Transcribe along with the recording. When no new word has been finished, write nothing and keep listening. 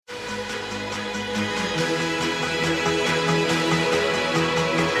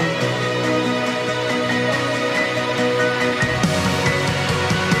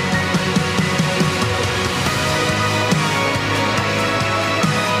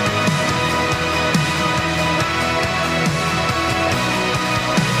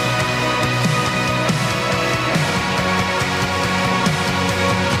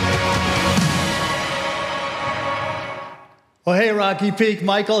Well, hey, Rocky Peak,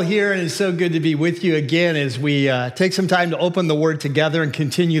 Michael here, and it's so good to be with you again as we take some time to open the Word together and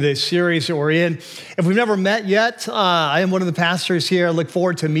continue this series that we're in. If we've never met yet, I am one of the pastors here. I look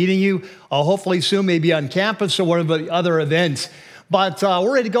forward to meeting you, hopefully soon, maybe on campus or one of the other events. But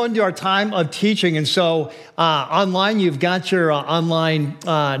we're ready to go into our time of teaching, and so online, you've got your online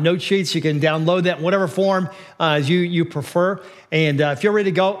note sheets. You can download that in whatever form as you prefer. And if you're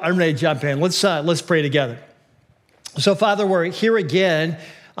ready to go, I'm ready to jump in. Let's pray together. So, Father, we're here again,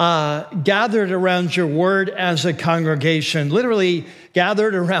 gathered around your word as a congregation, literally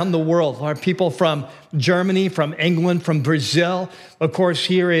gathered around the world. Our people from Germany, from England, from Brazil, of course,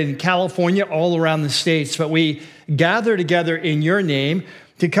 here in California, all around the States. But we gather together in your name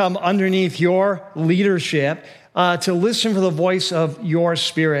to come underneath your leadership, to listen for the voice of your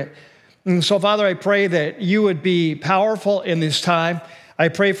Spirit. And so, Father, I pray that you would be powerful in this time. I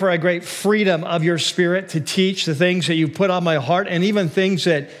pray for a great freedom of your Spirit to teach the things that you've put on my heart and even things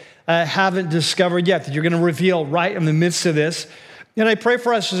that I haven't discovered yet that you're going to reveal right in the midst of this. And I pray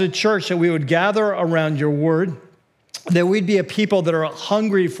for us as a church that we would gather around your word, that we'd be a people that are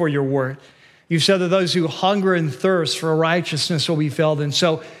hungry for your word. You said that those who hunger and thirst for righteousness will be filled. And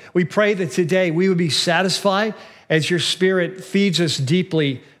so we pray that today we would be satisfied as your Spirit feeds us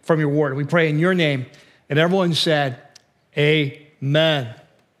deeply from your word. We pray in your name. And everyone said, Amen.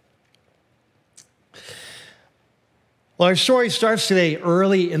 Well, our story starts today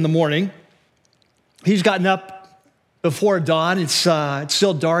early in the morning. He's gotten up before dawn. It's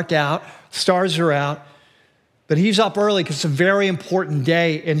still dark out. Stars are out. But he's up early because it's a very important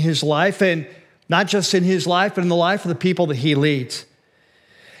day in his life, and not just in his life, but in the life of the people that he leads.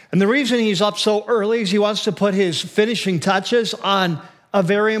 And the reason he's up so early is he wants to put his finishing touches on a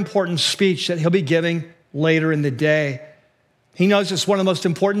very important speech that he'll be giving later in the day. He knows it's one of the most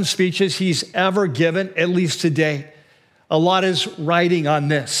important speeches he's ever given, at least to date. A lot is riding on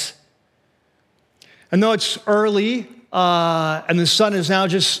this. And though it's early and the sun is now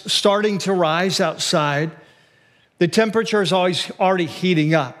just starting to rise outside, the temperature is already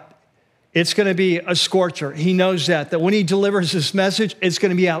heating up. It's going to be a scorcher. He knows that when he delivers this message, it's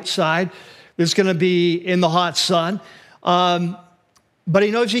going to be outside. It's going to be in the hot sun. But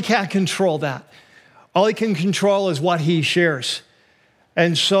he knows he can't control that. All he can control is what he shares.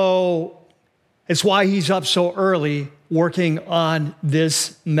 And so it's why he's up so early working on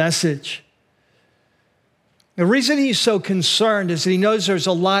this message. The reason he's so concerned is that he knows there's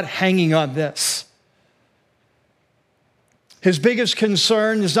a lot hanging on this. His biggest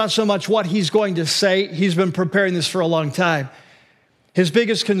concern is not so much what he's going to say. He's been preparing this for a long time. His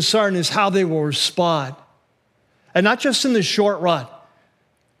biggest concern is how they will respond. And not just in the short run.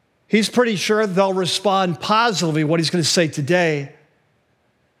 He's pretty sure they'll respond positively what he's going to say today.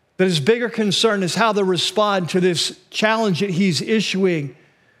 But his bigger concern is how they'll respond to this challenge that he's issuing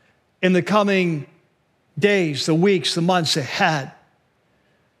in the coming days, the weeks, the months ahead.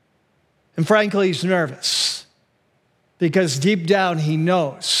 And frankly, he's nervous because deep down he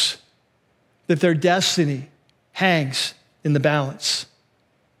knows that their destiny hangs in the balance.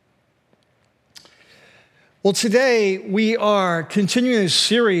 Well, today we are continuing a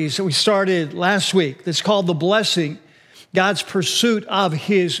series that we started last week that's called The Blessing, God's Pursuit of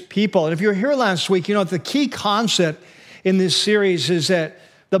His People. And if you were here last week, you know the key concept in this series is that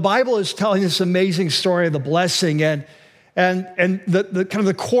the Bible is telling this amazing story of the blessing. And the kind of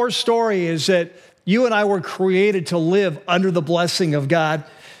the core story is that you and I were created to live under the blessing of God.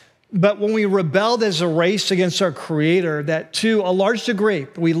 But when we rebelled as a race against our Creator, that to a large degree,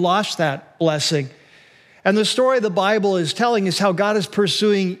 we lost that blessing. And the story the Bible is telling is how God is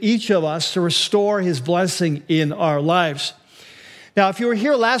pursuing each of us to restore His blessing in our lives. Now, if you were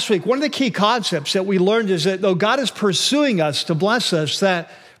here last week, one of the key concepts that we learned is that though God is pursuing us to bless us,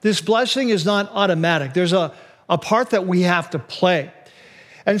 that this blessing is not automatic. There's a part that we have to play.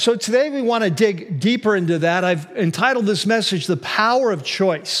 And so today we want to dig deeper into that. I've entitled this message, The Power of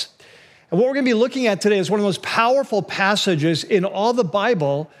Choice. And what we're going to be looking at today is one of the most powerful passages in all the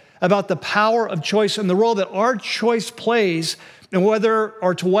Bible about the power of choice and the role that our choice plays and whether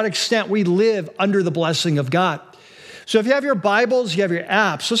or to what extent we live under the blessing of God. So if you have your Bibles, you have your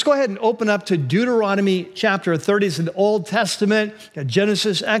apps, let's go ahead and open up to Deuteronomy chapter 30. It's in the Old Testament. You got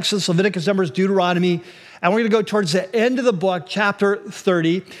Genesis, Exodus, Leviticus, Numbers, Deuteronomy. And we're going to go towards the end of the book, chapter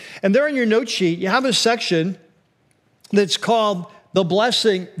 30. And there in your note sheet, you have a section that's called The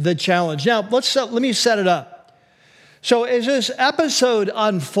Blessing, the Challenge. Now, let me set it up. So as this episode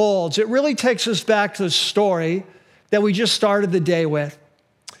unfolds, it really takes us back to the story that we just started the day with.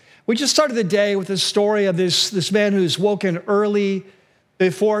 We just started the day with the story of this man who's woken early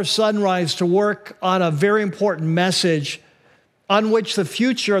before sunrise to work on a very important message on which the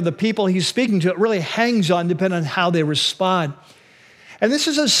future of the people he's speaking to, it really hangs on, depending on how they respond. And this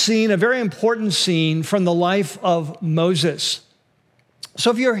is a scene, a very important scene from the life of Moses.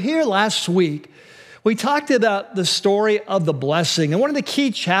 So if you're here last week, we talked about the story of the blessing. And one of the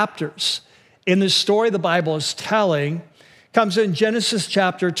key chapters in the story the Bible is telling comes in Genesis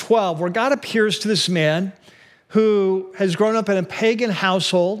chapter 12, where God appears to this man who has grown up in a pagan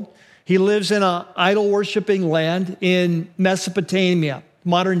household. He lives in an idol-worshiping land in Mesopotamia,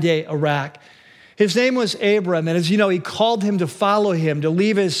 modern-day Iraq. His name was Abram, and as you know, he called him to follow him, to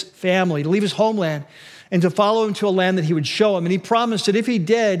leave his family, to leave his homeland, and to follow him to a land that he would show him. And he promised that if he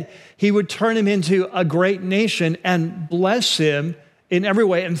did, he would turn him into a great nation and bless him in every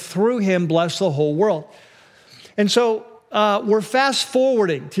way, and through him bless the whole world. And so we're fast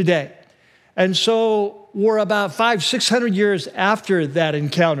forwarding today. And so we're about 500-600 years after that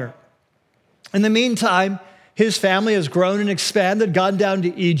encounter. In the meantime, his family has grown and expanded, gone down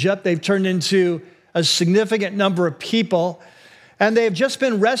to Egypt. They've turned into a significant number of people. And they've just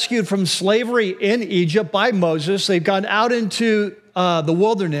been rescued from slavery in Egypt by Moses. They've gone out into the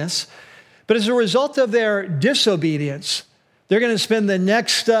wilderness. But as a result of their disobedience, they're going to spend the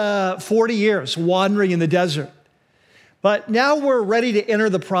next 40 years wandering in the desert. But now we're ready to enter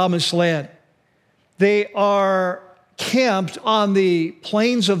the promised land. They are camped on the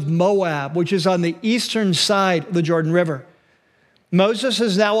plains of Moab, which is on the eastern side of the Jordan River. Moses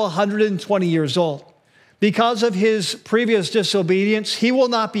is now 120 years old. Because of his previous disobedience, he will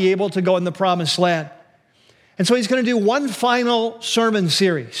not be able to go in the promised land. And so he's going to do one final sermon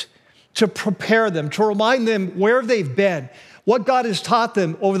series to prepare them, to remind them where they've been, what God has taught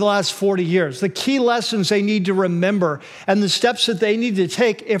them over the last 40 years, the key lessons they need to remember, and the steps that they need to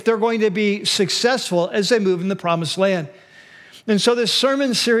take if they're going to be successful as they move in the promised land. And so this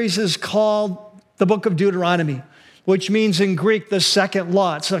sermon series is called the Book of Deuteronomy, which means in Greek, the second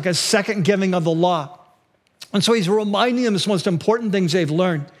law. It's like a second giving of the law. And so he's reminding them of the most important things they've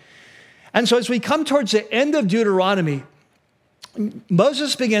learned. And so as we come towards the end of Deuteronomy,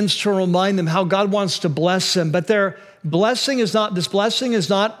 Moses begins to remind them how God wants to bless them, but this blessing is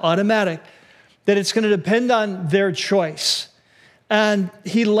not automatic, that it's going to depend on their choice. And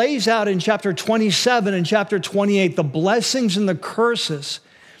he lays out in chapter 27 and chapter 28 the blessings and the curses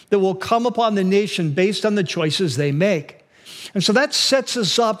that will come upon the nation based on the choices they make. And so that sets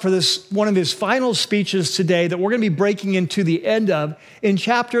us up for this, one of his final speeches today that we're going to be breaking into the end of in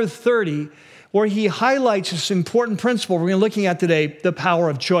chapter 30, where he highlights this important principle we're going to be looking at today, the power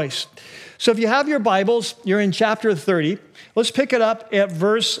of choice. So if you have your Bibles, you're in chapter 30. Let's pick it up at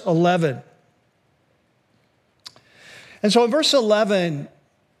verse 11. And so in verse 11,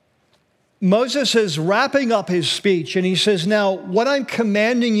 Moses is wrapping up his speech, and he says, now, what I'm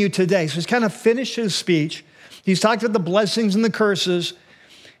commanding you today, so he's kind of finished his speech. He's talked about the blessings and the curses.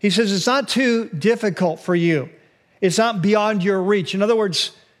 He says, it's not too difficult for you. It's not beyond your reach. In other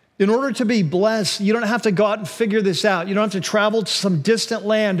words, in order to be blessed, you don't have to go out and figure this out. You don't have to travel to some distant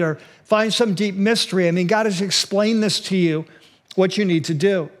land or find some deep mystery. I mean, God has explained this to you, what you need to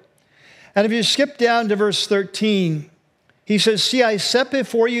do. And if you skip down to verse 13, he says, see, I set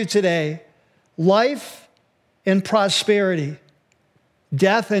before you today life and prosperity,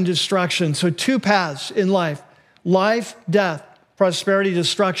 death and destruction. So two paths in life, death, prosperity,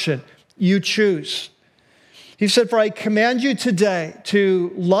 destruction. You choose. He said, for I command you today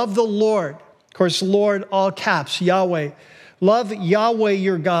to love the Lord. Of course, Lord, all caps, Yahweh. Love Yahweh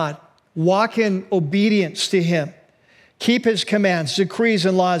your God. Walk in obedience to him. Keep his commands, decrees,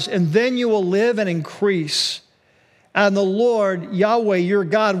 and laws, and then you will live and increase. And the Lord, Yahweh your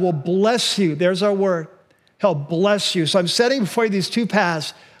God, will bless you. There's our word. He'll bless you. So I'm setting before you these two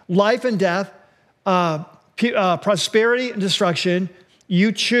paths, life and death, prosperity and destruction.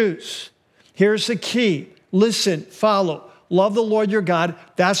 You choose. Here's the key. Listen, follow, love the Lord your God.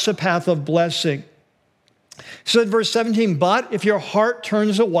 That's the path of blessing. So in verse 17, but if your heart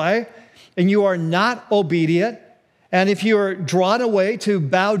turns away and you are not obedient, and if you are drawn away to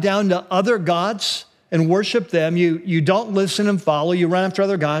bow down to other gods and worship them, you don't listen and follow, you run after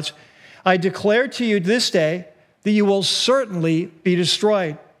other gods, I declare to you this day that you will certainly be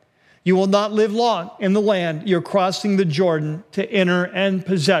destroyed. You will not live long in the land you're crossing the Jordan to enter and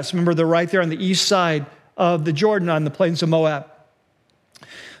possess. Remember, they're right there on the east side of the Jordan on the plains of Moab.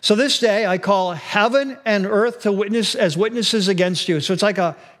 So this day I call heaven and earth to witness as witnesses against you. So it's like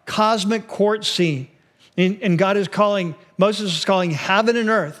a cosmic court scene. And God is calling, Moses is calling heaven and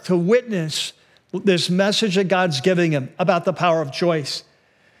earth to witness this message that God's giving him about the power of choice.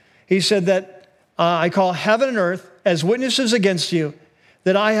 He said that I call heaven and earth as witnesses against you,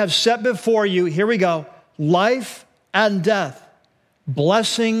 that I have set before you, here we go, life and death,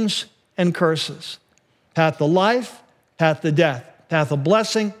 blessings and curses. Path of life, path of death, path of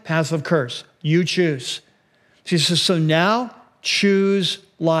blessing, path of curse. You choose. She says, so now choose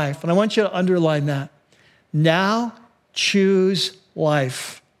life. And I want you to underline that. Now choose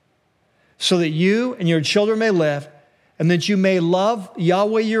life so that you and your children may live and that you may love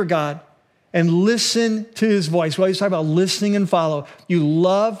Yahweh your God and listen to his voice. Well, he's talking about listening and follow. You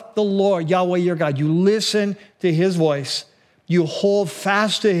love the Lord, Yahweh your God. You listen to his voice. You hold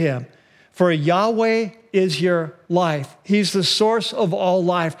fast to him. For Yahweh is your life. He's the source of all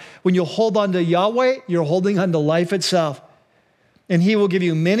life. When you hold on to Yahweh, you're holding on to life itself. And he will give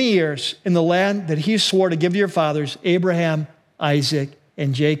you many years in the land that he swore to give to your fathers, Abraham, Isaac,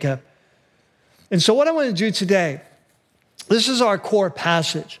 and Jacob. And so what I want to do today, this is our core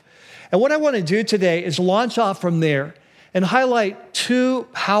passage. And what I want to do today is launch off from there and highlight two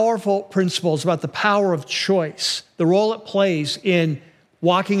powerful principles about the power of choice, the role it plays in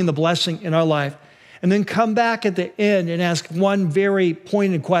walking in the blessing in our life, and then come back at the end and ask one very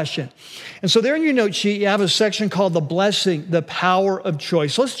pointed question. And so there in your note sheet, you have a section called the blessing, the power of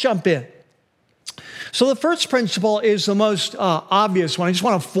choice. Let's jump in. So the first principle is the most obvious one. I just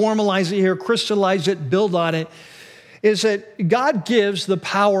want to formalize it here, crystallize it, build on it, is that God gives the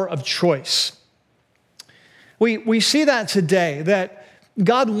power of choice. We see that today, that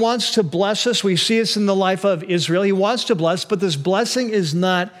God wants to bless us. We see this in the life of Israel. He wants to bless, but this blessing is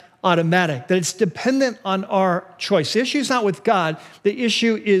not automatic, that it's dependent on our choice. The issue is not with God. The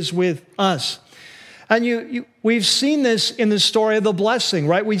issue is with us. And we've seen this in the story of the blessing,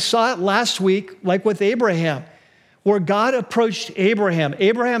 right? We saw it last week, like with Abraham, where God approached Abraham.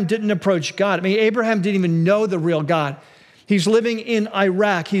 Abraham didn't approach God. I mean, Abraham didn't even know the real God. He's living in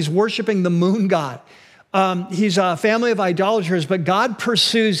Iraq. He's worshiping the moon god. He's a family of idolaters, but God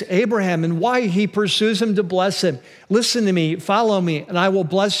pursues Abraham. And why? He pursues him to bless him. Listen to me, follow me, and I will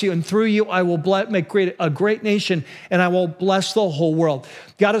bless you. And through you, I will make a great nation, and I will bless the whole world.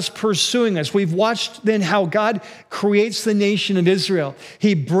 God is pursuing us. We've watched then how God creates the nation of Israel.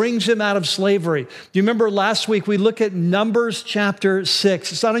 He brings them out of slavery. Do you remember last week we looked at Numbers chapter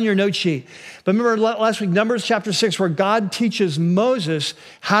 6? It's not on your note sheet. But remember last week, Numbers chapter 6, where God teaches Moses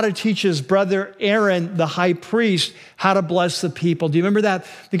how to teach his brother Aaron, the high priest, how to bless the people. Do you remember that?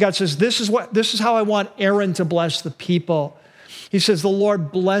 God says, this is how I want Aaron to bless the people. He says, the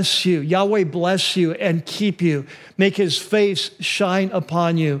Lord bless you, Yahweh bless you and keep you. Make his face shine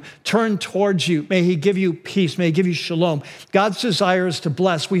upon you, turn towards you. May he give you peace, may he give you shalom. God's desire is to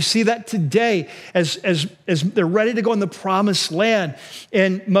bless. We see that today as they're ready to go in the promised land.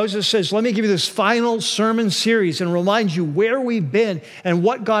 And Moses says, let me give you this final sermon series and remind you where we've been and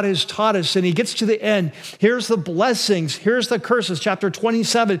what God has taught us. And he gets to the end. Here's the blessings. Here's the curses, chapter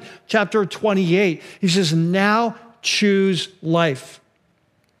 27, chapter 28. He says, now choose life.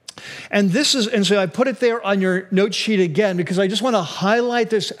 And so I put it there on your note sheet again, because I just want to highlight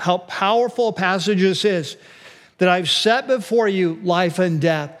this, how powerful a passage this is, that I've set before you life and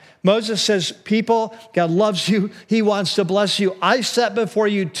death. Moses says, people, God loves you. He wants to bless you. I set before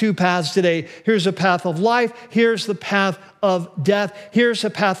you two paths today. Here's the path of life. Here's the path of death. Here's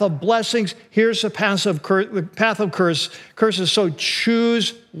the path of blessings. Here's the path of curses. So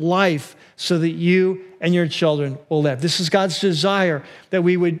choose life so that you and your children will live. This is God's desire, that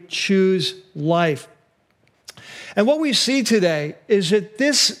we would choose life. And what we see today is that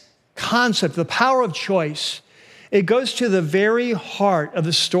this concept, the power of choice, it goes to the very heart of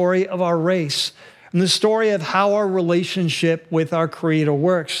the story of our race and the story of how our relationship with our Creator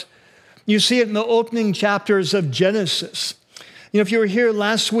works. You see it in the opening chapters of Genesis. You know, if you were here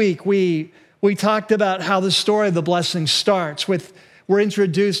last week, we talked about how the story of the blessing starts with, we're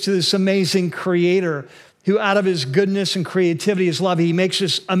introduced to this amazing Creator who, out of his goodness and creativity, his love, he makes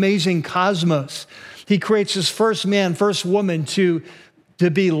this amazing cosmos. He creates his first man, first woman to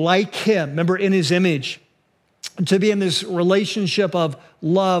be like him, remember, in his image, to be in this relationship of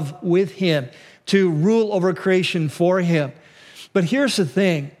love with him, to rule over creation for him. But here's the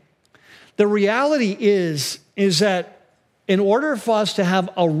thing. The reality is that in order for us to have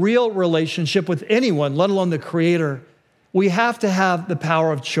a real relationship with anyone, let alone the Creator, we have to have the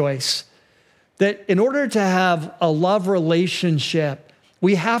power of choice. That in order to have a love relationship,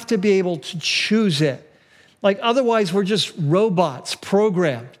 we have to be able to choose it. Like otherwise, we're just robots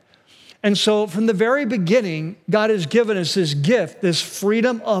programmed. And so from the very beginning, God has given us this gift, this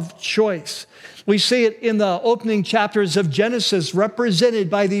freedom of choice. We see it in the opening chapters of Genesis, represented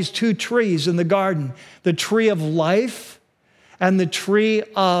by these two trees in the garden, the tree of life and the tree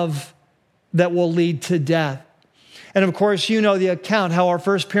that will lead to death. And of course, you know the account how our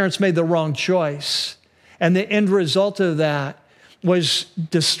first parents made the wrong choice. And the end result of that was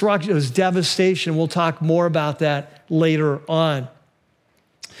destruction, it was devastation. We'll talk more about that later on.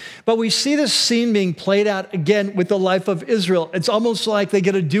 But we see this scene being played out again with the life of Israel. It's almost like they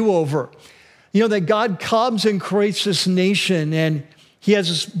get a do-over. You know, that God comes and creates this nation, and he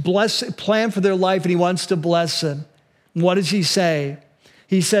has this plan for their life, and he wants to bless them. And what does he say?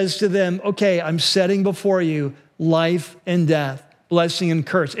 He says to them, okay, I'm setting before you life and death, blessing and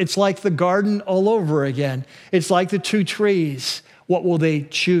curse. It's like the garden all over again. It's like the two trees. What will they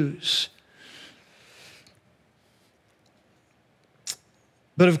choose?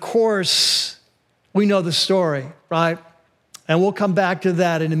 But of course, we know the story, right? And we'll come back to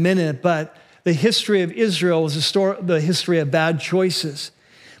that in a minute. But the history of Israel was the history of bad choices.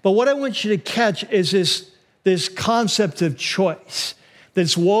 But what I want you to catch is this concept of choice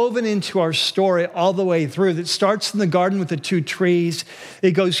that's woven into our story all the way through, that starts in the garden with the two trees.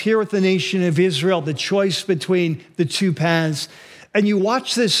 It goes here with the nation of Israel, the choice between the two paths. And you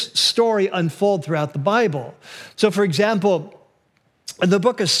watch this story unfold throughout the Bible. So for example, in the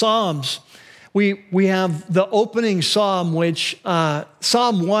book of Psalms, we have the opening psalm, which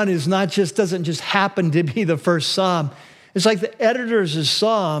Psalm 1 doesn't just happen to be the first psalm. It's like the editors of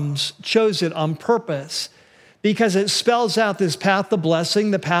Psalms chose it on purpose, because it spells out this path to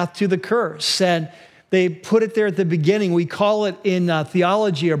blessing, the path to the curse. And they put it there at the beginning. We call it in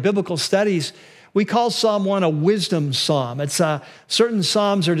theology or biblical studies, we call Psalm 1 a wisdom psalm. It's certain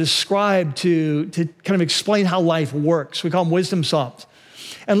psalms are described to kind of explain how life works. We call them wisdom psalms.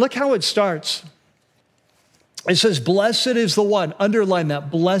 And look how it starts. It says, blessed is the one, underline that,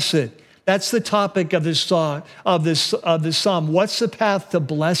 blessed. That's the topic of this song, of this psalm. What's the path to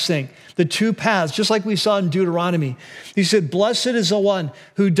blessing? The two paths, just like we saw in Deuteronomy. He said, blessed is the one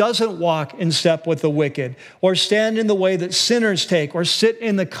who doesn't walk in step with the wicked, or stand in the way that sinners take, or sit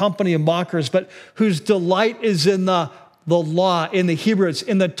in the company of mockers, but whose delight is in the law, in the Hebrew, it's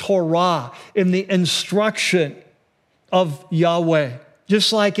in the Torah, in the instruction of Yahweh,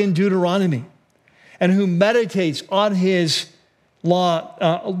 just like in Deuteronomy, and who meditates on his law,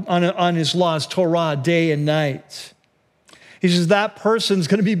 on his laws, Torah, day and night. He says that person's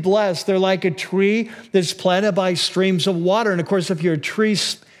going to be blessed. They're like a tree that's planted by streams of water. And of course, if you're a tree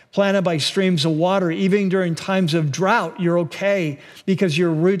planted by streams of water, even during times of drought, you're okay because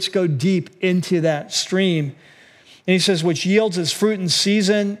your roots go deep into that stream. And he says, which yields its fruit in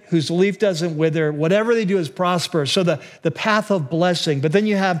season, whose leaf doesn't wither. Whatever they do is prosperous. So the path of blessing. But then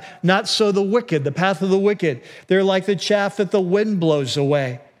you have not so the wicked, the path of the wicked. They're like the chaff that the wind blows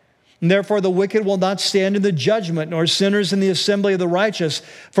away. And therefore the wicked will not stand in the judgment, nor sinners in the assembly of the righteous.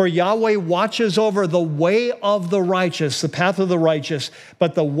 For Yahweh watches over the way of the righteous, the path of the righteous,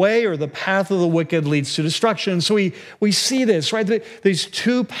 but the way or the path of the wicked leads to destruction. And so we see this, right? These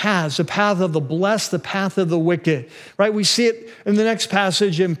two paths, the path of the blessed, the path of the wicked, right? We see it in the next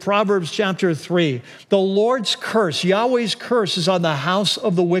passage in Proverbs chapter 3. The Lord's curse, Yahweh's curse is on the house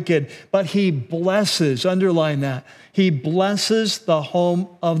of the wicked, but he blesses, underline that, he blesses the home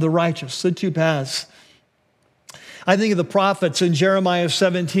of the righteous, the two paths. I think of the prophets in Jeremiah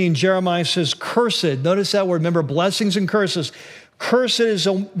 17. Jeremiah says, cursed. Notice that word. Remember, blessings and curses. Cursed is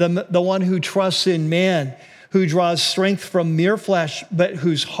the one who trusts in man, who draws strength from mere flesh, but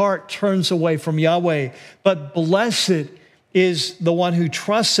whose heart turns away from Yahweh. But blessed is the one who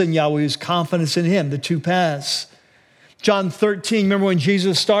trusts in Yahweh, whose confidence in him, the two paths. John 13, remember when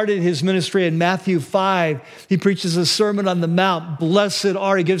Jesus started his ministry in Matthew 5, he preaches a Sermon on the Mount. Blessed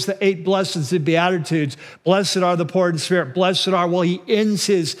are, he gives the 8 blessings, the Beatitudes. Blessed are the poor in spirit. Blessed are, well, he ends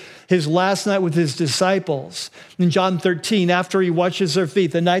his last night with his disciples. In John 13, after he washes their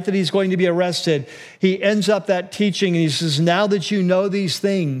feet, the night that he's going to be arrested, he ends up that teaching and he says, now that you know these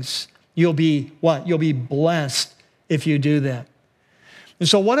things, you'll be what? You'll be blessed if you do them. And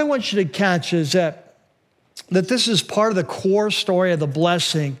so what I want you to catch is that this is part of the core story of the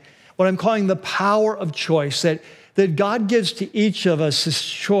blessing, what I'm calling the power of choice, that God gives to each of us this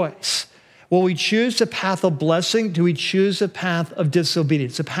choice. Will we choose the path of blessing? Do we choose the path of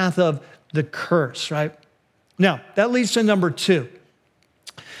disobedience, the path of the curse, right? Now, that leads to number 2.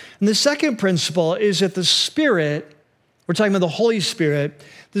 And the second principle is that the Spirit, we're talking about the Holy Spirit,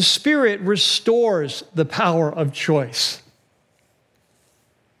 the Spirit restores the power of choice.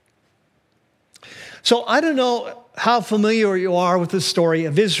 So I don't know how familiar you are with the story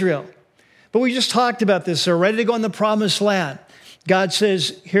of Israel, but we just talked about this. They're ready to go in the promised land. God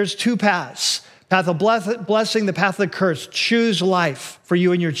says, here's 2 paths, path of blessing, the path of the curse. Choose life for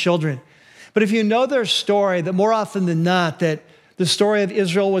you and your children. But if you know their story, that more often than not, that the story of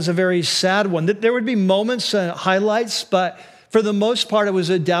Israel was a very sad one. That there would be moments and highlights, but for the most part, it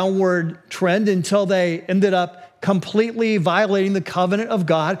was a downward trend until they ended up completely violating the covenant of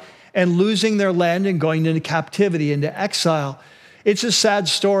God and losing their land and going into captivity, into exile. It's a sad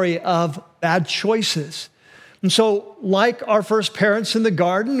story of bad choices. And so, like our first parents in the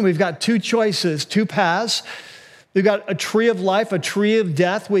garden, we've got two choices, two paths. We've got a tree of life, a tree of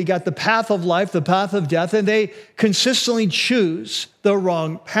death. We got the path of life, the path of death, and they consistently choose the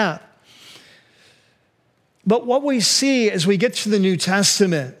wrong path. But what we see as we get to the New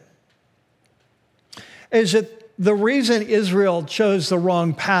Testament is that the reason Israel chose the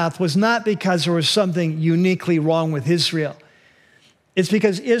wrong path was not because there was something uniquely wrong with Israel. It's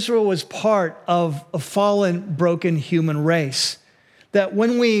because Israel was part of a fallen, broken human race. That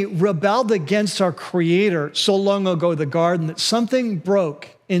when we rebelled against our Creator so long ago, the garden, that something broke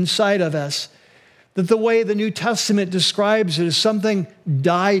inside of us. That the way the New Testament describes it is something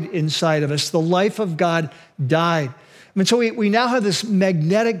died inside of us. The life of God died. And so we now have this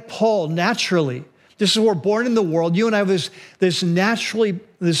magnetic pull naturally. This is we're born in the world. You and I have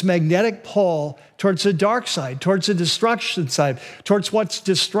this magnetic pull towards the dark side, towards the destruction side, towards what's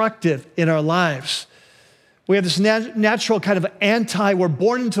destructive in our lives. We have this natural kind of we're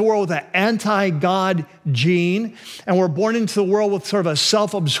born into the world with an anti-God gene, and we're born into the world with sort of a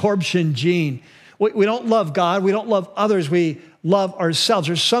self-absorption gene. We don't love God, we don't love others, we love ourselves.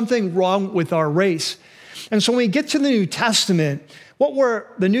 There's something wrong with our race. And so when we get to the New Testament,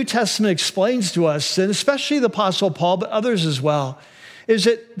 the New Testament explains to us, and especially the Apostle Paul, but others as well, is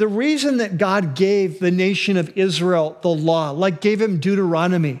that the reason that God gave the nation of Israel the law, like gave him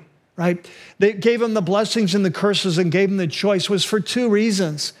Deuteronomy, right? They gave him the blessings and the curses and gave him the choice was for two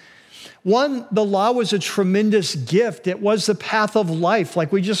reasons. One, the law was a tremendous gift. It was the path of life,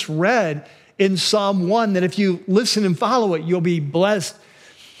 like we just read in Psalm 1, that if you listen and follow it, you'll be blessed.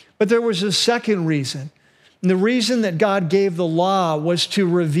 But there was a second reason. And the reason that God gave the law was to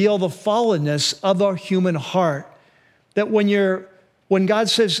reveal the fallenness of our human heart. That when God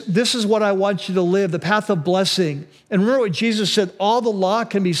says, this is what I want you to live, the path of blessing. And remember what Jesus said, all the law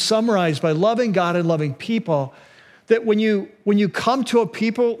can be summarized by loving God and loving people. That when you come to a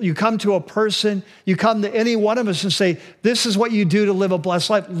people, you come to a person, you come to any one of us and say, this is what you do to live a blessed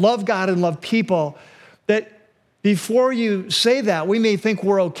life. Love God and love people. That before you say that, we may think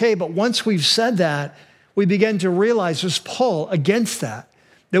we're okay, but once we've said that, we begin to realize this pull against that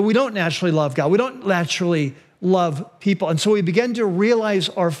we don't naturally love God. We don't naturally love people. And so we begin to realize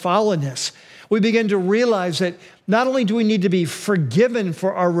our fallenness. We begin to realize that not only do we need to be forgiven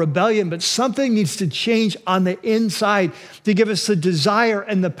for our rebellion, but something needs to change on the inside to give us the desire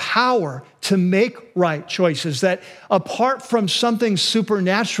and the power to make right choices. That apart from something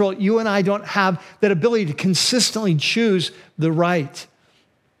supernatural, you and I don't have that ability to consistently choose the right.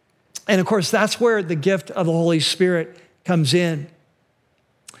 And of course, that's where the gift of the Holy Spirit comes in.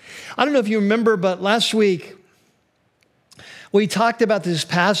 I don't know if you remember, but last week, we talked about this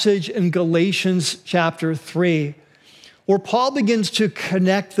passage in Galatians chapter 3, where Paul begins to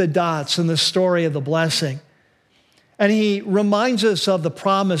connect the dots in the story of the blessing. And he reminds us of the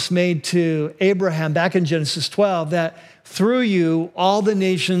promise made to Abraham back in Genesis 12, that through you, all the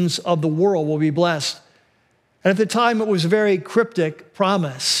nations of the world will be blessed. And at the time, it was a very cryptic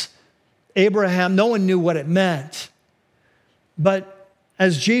promise. Abraham, no one knew what it meant. But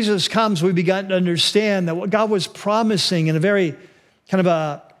as Jesus comes, we began to understand that what God was promising in a very kind of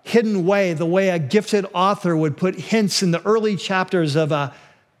a hidden way, the way a gifted author would put hints in the early chapters of a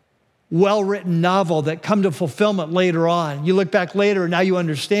well-written novel that come to fulfillment later on. You look back later and now you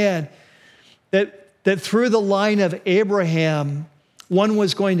understand that through the line of Abraham, one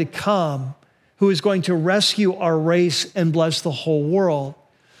was going to come who is going to rescue our race and bless the whole world.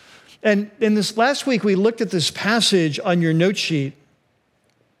 And in this last week, we looked at this passage on your note sheet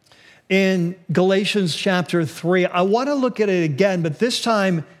in Galatians chapter 3. I want to look at it again, but this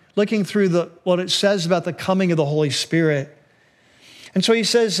time looking through what it says about the coming of the Holy Spirit. And so he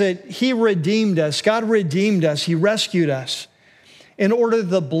says that he redeemed us, God redeemed us, he rescued us in order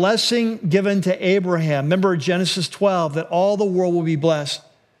the blessing given to Abraham, remember Genesis 12, that all the world will be blessed,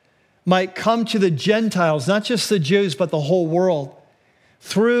 might come to the Gentiles, not just the Jews, but the whole world,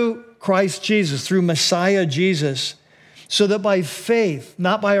 through Christ Jesus, through Messiah Jesus, so that by faith,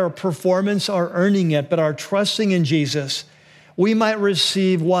 not by our performance or earning it, but our trusting in Jesus, we might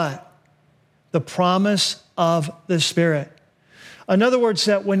receive what? The promise of the Spirit. In other words,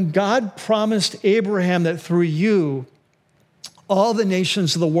 that when God promised Abraham that through you, all the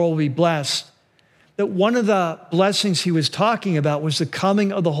nations of the world will be blessed, that one of the blessings he was talking about was the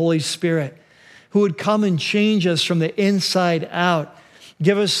coming of the Holy Spirit, who would come and change us from the inside out,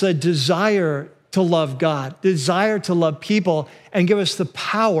 give us the desire to love God, desire to love people, and give us the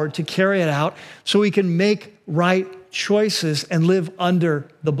power to carry it out so we can make right choices and live under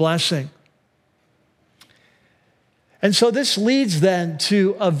the blessing. And so this leads then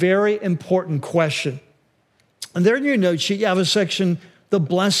to a very important question. And there in your note sheet, you have a section, the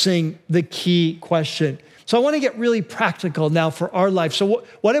blessing, the key question. So I want to get really practical now for our life. So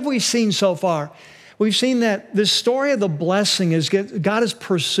what have we seen so far? We've seen that the story of the blessing is God is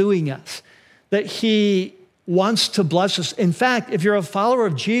pursuing us, that he wants to bless us. In fact, if you're a follower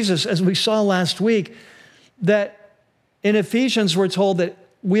of Jesus, as we saw last week, that in Ephesians we're told that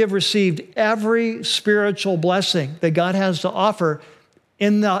we have received every spiritual blessing that God has to offer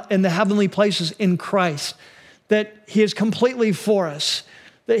in the heavenly places in Christ, that he is completely for us,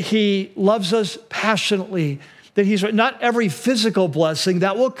 that he loves us passionately, that he's not every physical blessing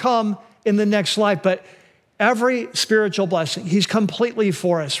that will come in the next life, but every spiritual blessing, he's completely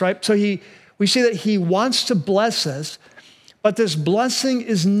for us, right? So we see that he wants to bless us, but this blessing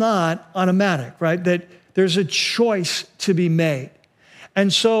is not automatic, right? That there's a choice to be made.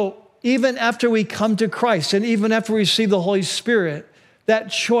 And so even after we come to Christ and even after we receive the Holy Spirit,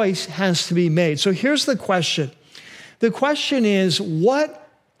 that choice has to be made. So here's the question. The question is, what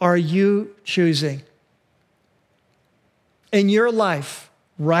are you choosing in your life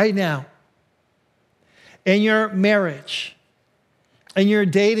right now, in your marriage, in your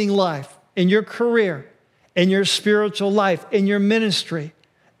dating life, in your career, in your spiritual life, in your ministry,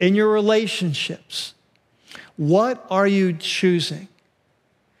 in your relationships? What are you choosing?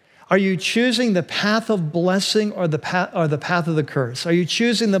 Are you choosing the path of blessing or the path of the curse? Are you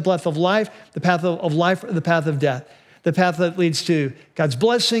choosing the path of life, the path of life, or the path of death? The path that leads to God's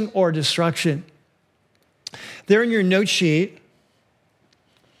blessing or destruction? There in your note sheet,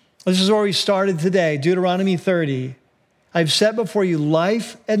 this is where we started today, Deuteronomy 30. I've set before you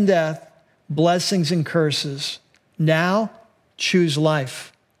life and death, blessings and curses. Now choose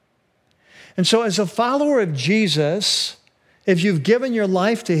life. And so as a follower of Jesus, if you've given your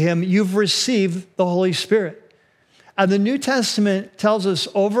life to him, you've received the Holy Spirit. And the New Testament tells us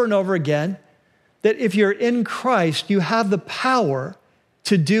over and over again that if you're in Christ, you have the power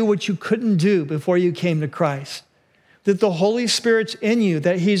to do what you couldn't do before you came to Christ. That the Holy Spirit's in you,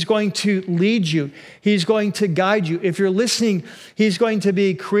 that he's going to lead you. He's going to guide you. If you're listening, he's going to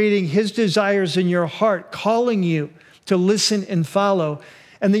be creating his desires in your heart, calling you to listen and follow,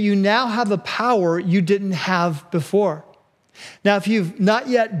 and that you now have the power you didn't have before. Now, if you've not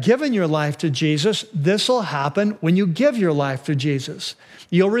yet given your life to Jesus, this will happen when you give your life to Jesus.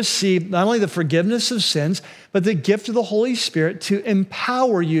 You'll receive not only the forgiveness of sins, but the gift of the Holy Spirit to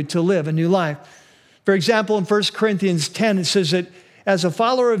empower you to live a new life. For example, in 1 Corinthians 10, it says that as a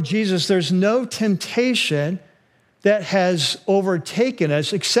follower of Jesus, there's no temptation that has overtaken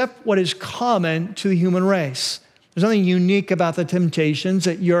us except what is common to the human race. There's nothing unique about the temptations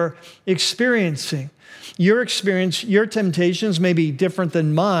that you're experiencing. Your experience, your temptations may be different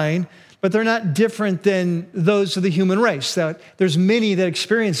than mine, but they're not different than those of the human race. There's many that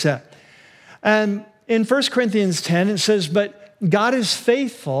experience that. And in 1 Corinthians 10, it says, but God is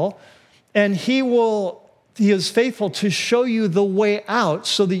faithful, and he is faithful to show you the way out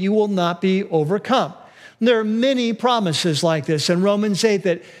so that you will not be overcome. And there are many promises like this in Romans 8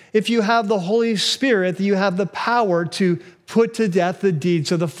 that if you have the Holy Spirit, you have the power to put to death the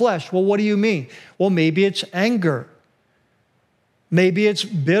deeds of the flesh. Well, what do you mean? Well, maybe it's anger. Maybe it's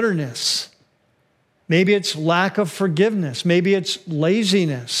bitterness. Maybe it's lack of forgiveness. Maybe it's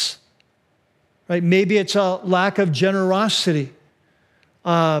laziness. Right? Maybe it's a lack of generosity.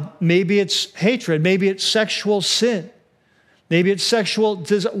 Maybe it's hatred. Maybe it's sexual sin. Maybe it's sexual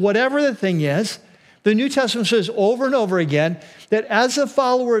desire. Whatever the thing is, the New Testament says over and over again that as a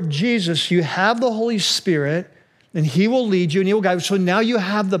follower of Jesus, you have the Holy Spirit, and he will lead you and he will guide you. So now you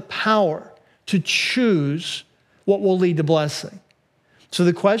have the power to choose what will lead to blessing. So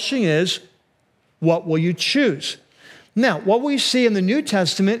the question is, what will you choose? Now, what we see in the New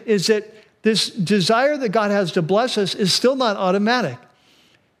Testament is that this desire that God has to bless us is still not automatic.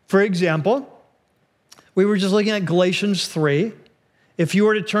 For example, we were just looking at Galatians 3. If you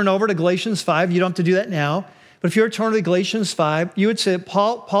were to turn over to Galatians 5, you don't have to do that now, but if you were to turn to Galatians 5, you would say,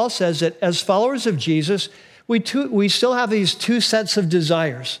 Paul says that as followers of Jesus, we still have these two sets of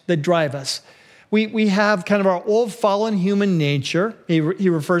desires that drive us. We have kind of our old fallen human nature. He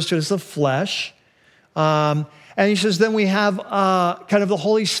refers to it as the flesh. And he says, then we have kind of the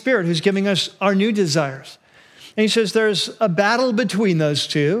Holy Spirit who's giving us our new desires. And he says there's a battle between those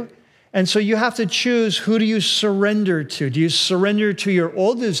two. And so you have to choose, who do you surrender to? Do you surrender to your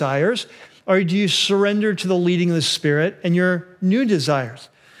old desires, or do you surrender to the leading of the Spirit and your new desires?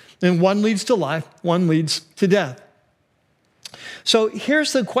 And one leads to life, one leads to death. So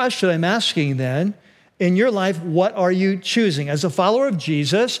here's the question I'm asking then. In your life, what are you choosing? As a follower of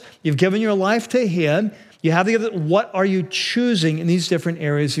Jesus, you've given your life to him. You have to give it, what are you choosing in these different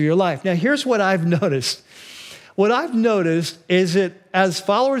areas of your life? Now, here's what I've noticed. What I've noticed is that as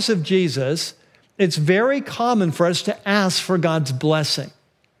followers of Jesus, it's very common for us to ask for God's blessing.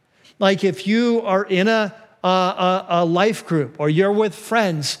 Like if you are in a life group or you're with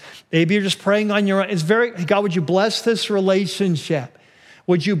friends, maybe you're just praying on your own. It's very, God, would you bless this relationship?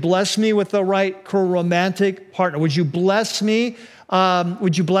 Would you bless me with the right romantic partner? Would you bless me?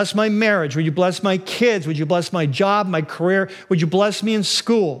 Would you bless my marriage? Would you bless my kids? Would you bless my job, my career? Would you bless me in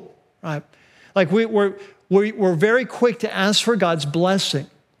school? Right? Like we're very quick to ask for God's blessing.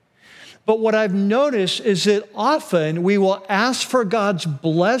 But what I've noticed is that often we will ask for God's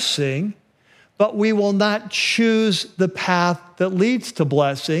blessing, but we will not choose the path that leads to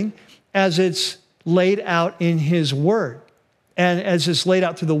blessing as it's laid out in his word and as it's laid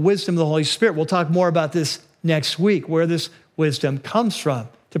out through the wisdom of the Holy Spirit. We'll talk more about this next week, where this wisdom comes from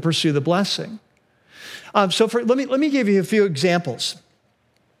to pursue the blessing. Let me give you a few examples.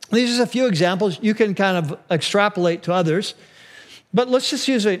 These are a few examples. You can kind of extrapolate to others, but let's just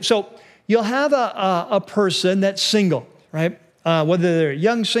use it. So you'll have a person that's single, right? Whether they're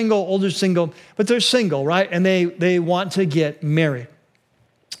young single, older single, but they're single, right? And they want to get married.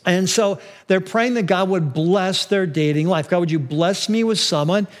 And so they're praying that God would bless their dating life. God, would you bless me with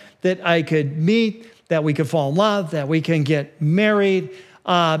someone that I could meet, that we could fall in love, that we can get married,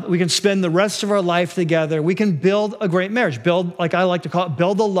 we can spend the rest of our life together. We can build a great marriage, build, like I like to call it,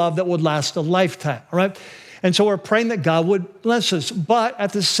 build a love that would last a lifetime, all right? And so we're praying that God would bless us. But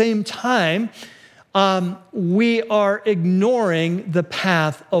at the same time, we are ignoring the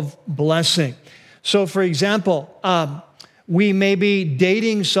path of blessing. So for example, we may be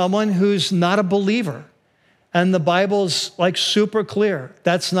dating someone who's not a believer. And the Bible's like super clear.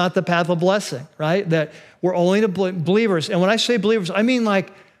 That's not the path of blessing, right? That we're only to believers. And when I say believers, I mean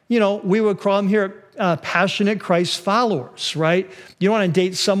like, we would call them here passionate Christ followers, right? You don't want to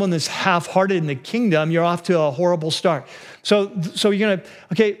date someone that's half-hearted in the kingdom. You're off to a horrible start. So you're going to,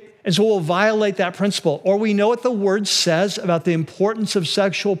 okay, and so we'll violate that principle. Or we know what the word says about the importance of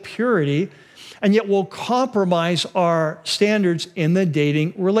sexual purity, and yet we'll compromise our standards in the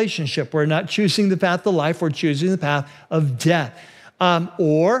dating relationship. We're not choosing the path of life, we're choosing the path of death.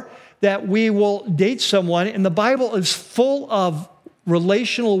 Or that we will date someone, and the Bible is full of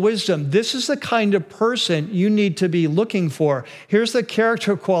relational wisdom. This is the kind of person you need to be looking for. Here's the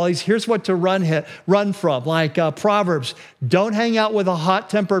character qualities. Here's what to run from, like Proverbs. Don't hang out with a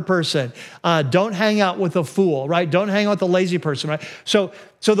hot-tempered person. Don't hang out with a fool, right? Don't hang out with a lazy person, right? So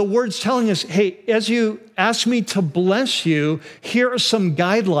the word's telling us, hey, as you ask me to bless you, here are some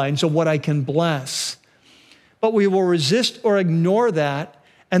guidelines of what I can bless. But we will resist or ignore that,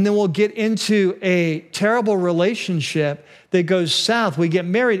 and then we'll get into a terrible relationship that goes south. We get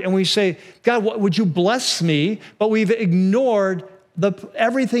married and we say, God, would you bless me? But we've ignored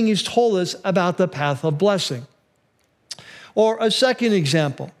everything he's told us about the path of blessing. Or a second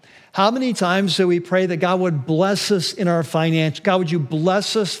example, how many times do we pray that God would bless us in our finances? God, would you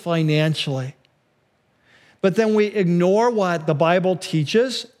bless us financially? But then we ignore what the Bible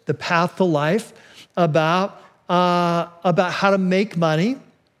teaches, the path to life, about how to make money,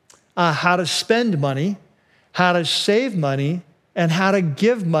 how to spend money, how to save money, and how to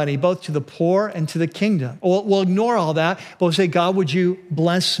give money, both to the poor and to the kingdom. We'll ignore all that, but we'll say, God, would you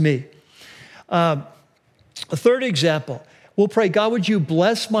bless me? A third example, we'll pray, God, would you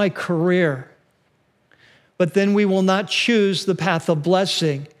bless my career? But then we will not choose the path of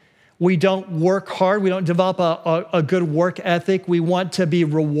blessing. We don't work hard. We don't develop a good work ethic. We want to be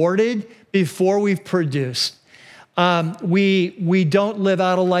rewarded before we've produced. We don't live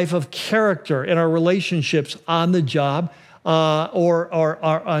out a life of character in our relationships on the job or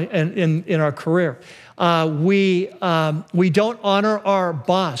in our career. We don't honor our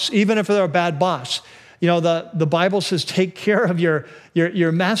boss, even if they're a bad boss. The Bible says, take care of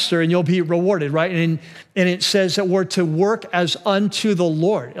your master and you'll be rewarded, right? And it says that we're to work as unto the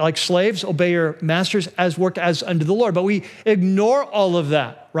Lord. Like slaves, obey your masters as work as unto the Lord. But we ignore all of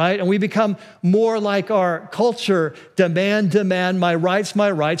that, right? And we become more like our culture, demand, my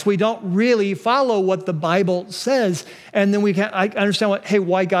rights. We don't really follow what the Bible says. And then I understand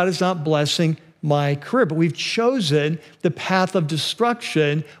why God is not blessing my career. But we've chosen the path of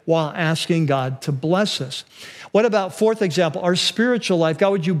destruction while asking God to bless us. What about fourth example, our spiritual life?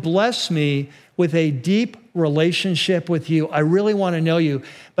 God, would you bless me with a deep relationship with you? I really want to know you.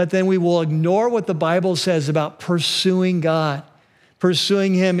 But then we will ignore what the Bible says about pursuing God,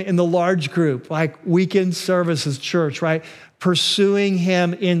 Pursuing him in the large group, like weekend services, church, right? Pursuing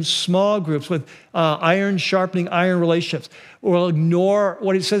him in small groups with iron sharpening iron relationships. We'll ignore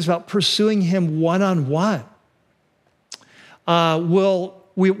what he says about pursuing him one-on-one.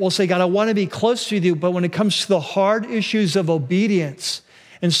 We'll say, God, I want to be close to you, but when it comes to the hard issues of obedience,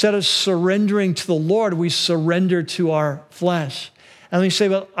 instead of surrendering to the Lord, we surrender to our flesh. And we say,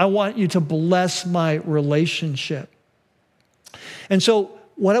 well, I want you to bless my relationship. And so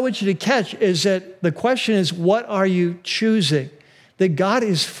what I want you to catch is that the question is, what are you choosing? That God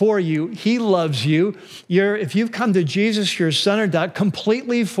is for you. He loves you. If you've come to Jesus, your son or daughter,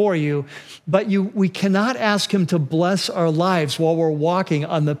 completely for you. But we cannot ask him to bless our lives while we're walking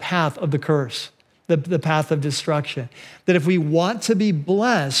on the path of the curse, the path of destruction. That if we want to be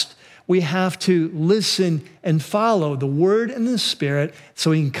blessed, we have to listen and follow the word and the Spirit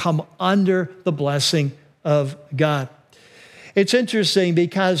so we can come under the blessing of God. It's interesting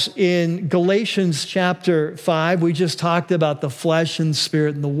because in Galatians chapter 5, we just talked about the flesh and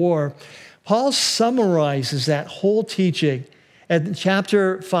spirit and the war. Paul summarizes that whole teaching at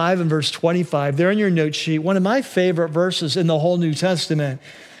chapter 5 and verse 25. There in your note sheet, one of my favorite verses in the whole New Testament.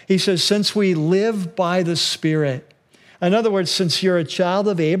 He says, since we live by the Spirit. In other words, since you're a child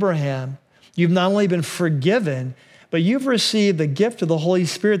of Abraham, you've not only been forgiven, but you've received the gift of the Holy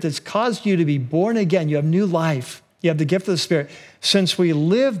Spirit that's caused you to be born again. You have new life. You have the gift of the Spirit. Since we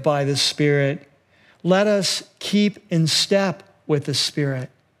live by the Spirit, let us keep in step with the Spirit.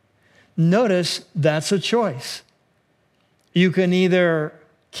 Notice that's a choice. You can either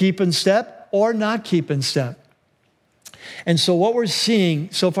keep in step or not keep in step. And so what we're seeing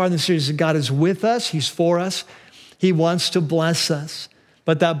so far in the series is that God is with us. He's for us. He wants to bless us.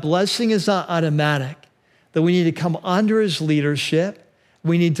 But that blessing is not automatic. That we need to come under his leadership.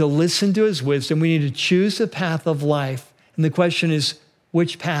 We need to listen to his wisdom. We need to choose the path of life. And the question is,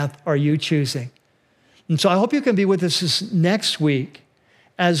 which path are you choosing? And so I hope you can be with us this next week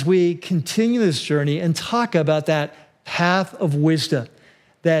as we continue this journey and talk about that path of wisdom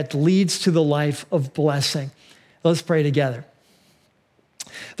that leads to the life of blessing. Let's pray together.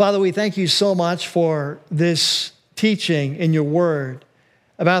 Father, we thank you so much for this teaching in your word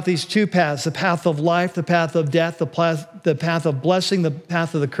about these two paths, the path of life, the path of death, the path of blessing, the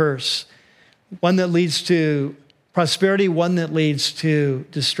path of the curse. One that leads to prosperity, one that leads to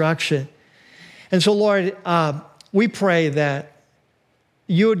destruction. And so, Lord, we pray that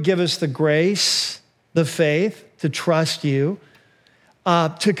you would give us the grace, the faith to trust you,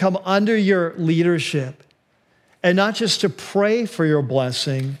 to come under your leadership, and not just to pray for your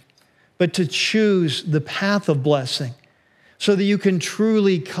blessing, but to choose the path of blessing, so that you can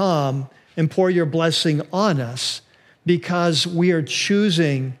truly come and pour your blessing on us because we are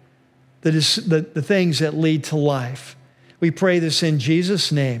choosing the things that lead to life. We pray this in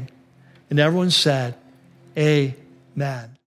Jesus' name. And everyone said, amen.